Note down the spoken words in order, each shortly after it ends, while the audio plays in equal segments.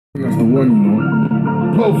51, you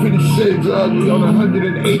know. Both of the shades are ugly on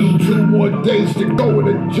 182 more days to go in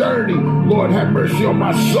the journey. Lord have mercy on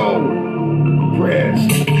my soul. Prayers.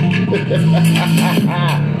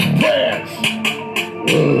 Prayers.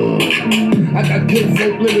 I got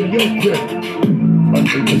kinfolk living your crib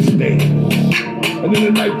under the stairs. And in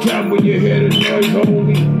the nighttime when you hear the noise,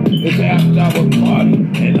 homie, it's after our party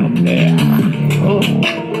and I'm there.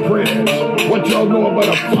 Prayers. What y'all know about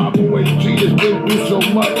a 508G that's been through so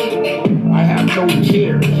much? I have no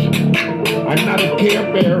tears. I'm not a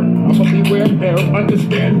care bear. I'm a beware bear.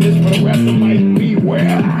 Understand this, but a rapper might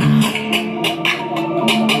beware.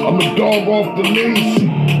 I'm a dog off the leash.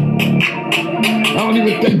 I don't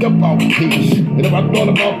even think about peace. And if I thought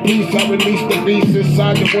about peace, I release the beast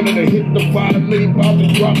inside the wanted to hit the fire, leave out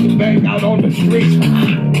and drop the bang out on the streets.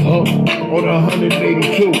 On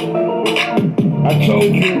 182. I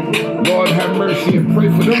told you, Lord have mercy and pray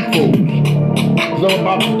for them fools. Cause I'm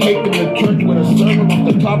about to take them to church with a sermon off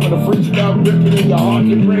the top of the freestyle, ripping in your heart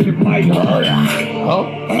and brain, it might hurt.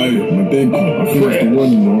 Aye, my thank you. I feel like the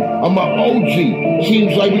one, you know. I'm an OG.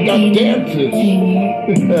 Seems like we got dancers.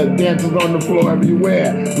 Dancers on the floor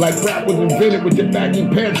everywhere. Like rap was invented with your baggy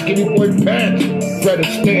pants, skinny boy pants. Fred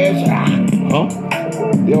Astaire.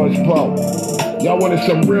 Yo, it's Poe. Y'all wanted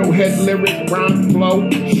some real head lyric, rhyme flow?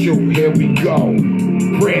 Shoot, here we go.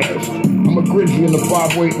 Prayers. I'm a grizzly in the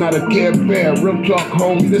 508, not a care bear. Real talk,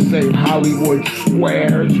 homie, this ain't Hollywood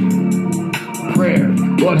squares. Prayers.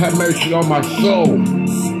 Lord have mercy on my soul.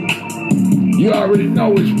 You already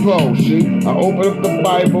know it's Poe, see? I open up the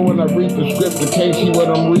Bible and I read the script. You can't see what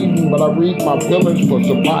I'm reading, but I read my pillars for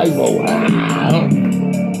survival.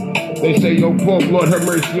 They say, yo, Poe, Lord have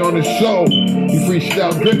mercy on his soul. He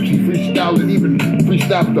freestyle grips, he freestyle and even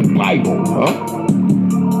freestyle the Bible,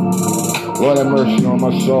 Lord have mercy on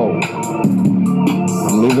my soul.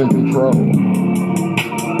 I'm losing control.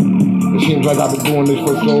 It seems like I've been doing this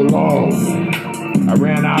for so long. I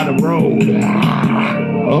ran out of road.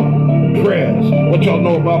 Prayers. What y'all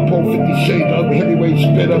know about Poe 50 Shades of the heavyweight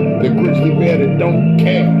spitter, the grizzly bear that don't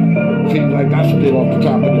care? Seems like I still off the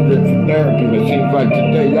top of the rip for therapy. And it seems like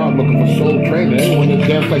today y'all looking for soul training. Anyone that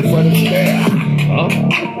dance like Fred Astaire.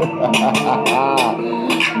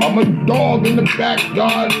 I'm a dog in the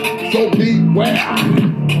backyard, so beware.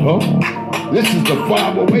 This is the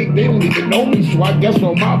 508, they don't even know me, so I guess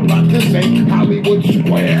on my block, this ain't Hollywood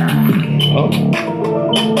Square.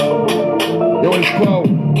 Yo, it's Poe.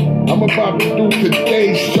 I'm about to do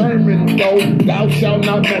today's sermon, though. Thou shalt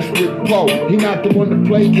not mess with Poe. He not the one to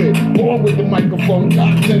play with. Born with the microphone,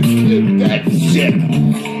 God said split that shit.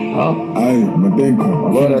 Aye, my thank you.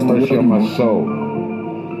 Lord have mercy on my soul.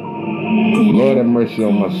 Lord have mercy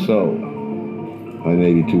on my soul.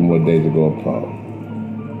 182 more days to go, Poe.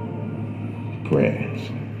 Prayers.